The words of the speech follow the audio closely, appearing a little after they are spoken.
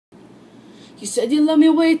You said you loved me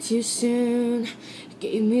way too soon. You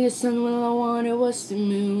gave me the sun when all I wanted was the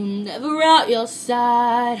moon. Never out your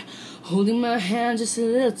side, holding my hand just a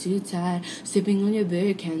little too tight. Sipping on your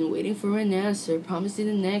beer can, waiting for an answer. Promise you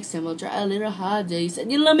the next time I'll try a little harder. You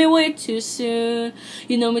said you love me way too soon.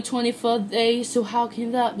 You know me 24 days, so how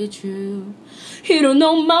can that be true? You don't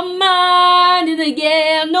know my mind, and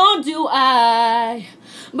yeah, nor do I.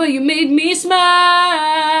 But you made me smile.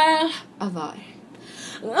 I lied.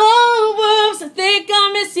 Oh, whoops, I think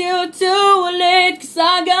I miss you too late, 'cause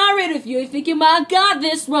I got rid of you. You think you might got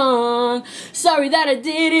this wrong. Sorry that I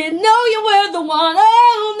didn't know you were the one.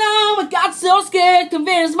 Oh no, I got so scared,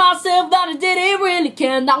 convinced myself that I didn't really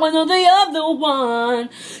care. Now I know the other one.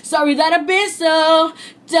 Sorry that I've been so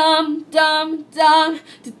dumb, dumb, dumb,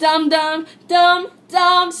 dumb, dumb, dumb,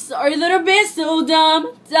 dumb. Sorry that I've been so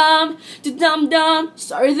dumb, dumb, dumb, dumb.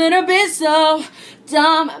 Sorry that I've been so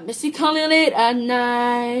dumb. I miss you calling late at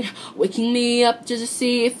night, waking me up just to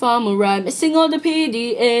see if I'm alright. Missing all the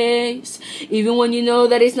PDAs, even when you know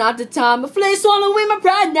that it's not the time. I'm swallowing my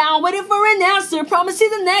pride now, waiting for an answer. Promise you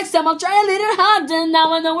the next time I'll try a little harder.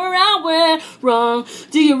 Now I know where I went wrong.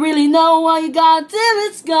 Do you really know all you got till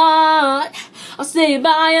it's gone? I'll stay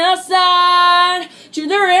by your side through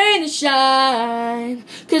the rain and shine,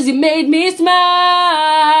 'cause you made me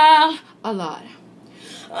smile. I lied.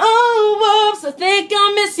 Oh, whoops, I think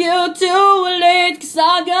I miss you too late, 'cause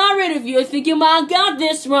I got rid of you. I think you might got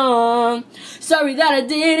this wrong. Sorry that I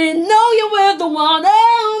didn't know you were the one.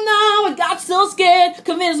 Oh no, I got so scared,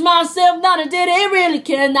 convinced myself that I didn't really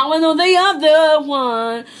care. Now I know the other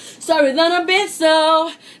one. Sorry that I've been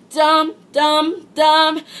so dumb, dumb,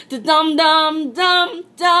 dumb, dumb, dumb, dumb,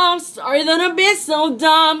 dumb. Sorry that I've been so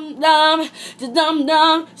dumb, dumb, dumb,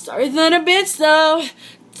 dumb. Sorry that I've been so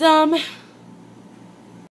dumb.